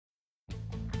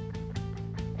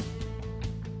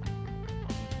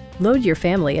Load your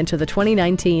family into the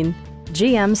 2019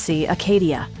 GMC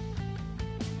Acadia.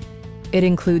 It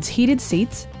includes heated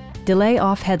seats,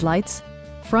 delay-off headlights,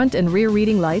 front and rear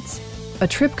reading lights, a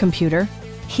trip computer,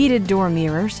 heated door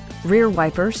mirrors, rear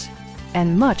wipers,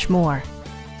 and much more.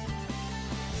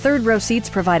 Third-row seats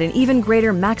provide an even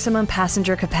greater maximum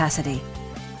passenger capacity.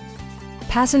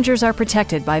 Passengers are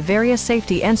protected by various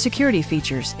safety and security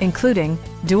features, including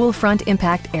dual front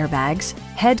impact airbags,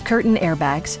 head curtain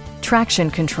airbags,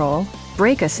 traction control,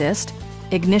 brake assist,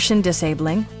 ignition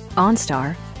disabling,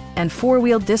 OnStar, and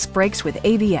four-wheel disc brakes with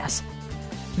ABS.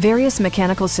 Various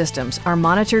mechanical systems are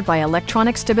monitored by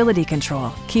electronic stability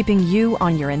control, keeping you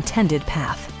on your intended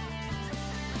path.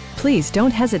 Please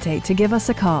don't hesitate to give us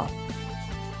a call.